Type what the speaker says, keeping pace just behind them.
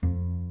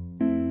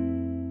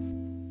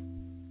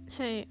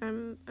Hey,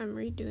 I'm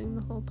redoing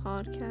the whole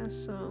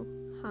podcast, so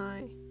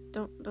hi.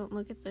 Don't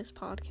look at this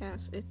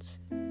podcast. It's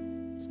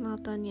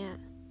not done yet.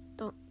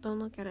 Don't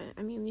look at it.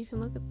 I mean, you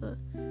can look at the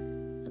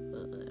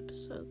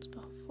episodes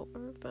before,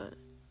 but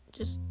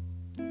just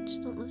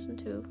don't listen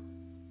to.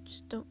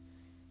 Just don't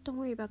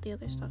worry about the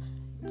other stuff.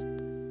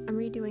 I'm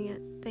redoing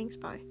it. Thanks,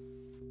 bye.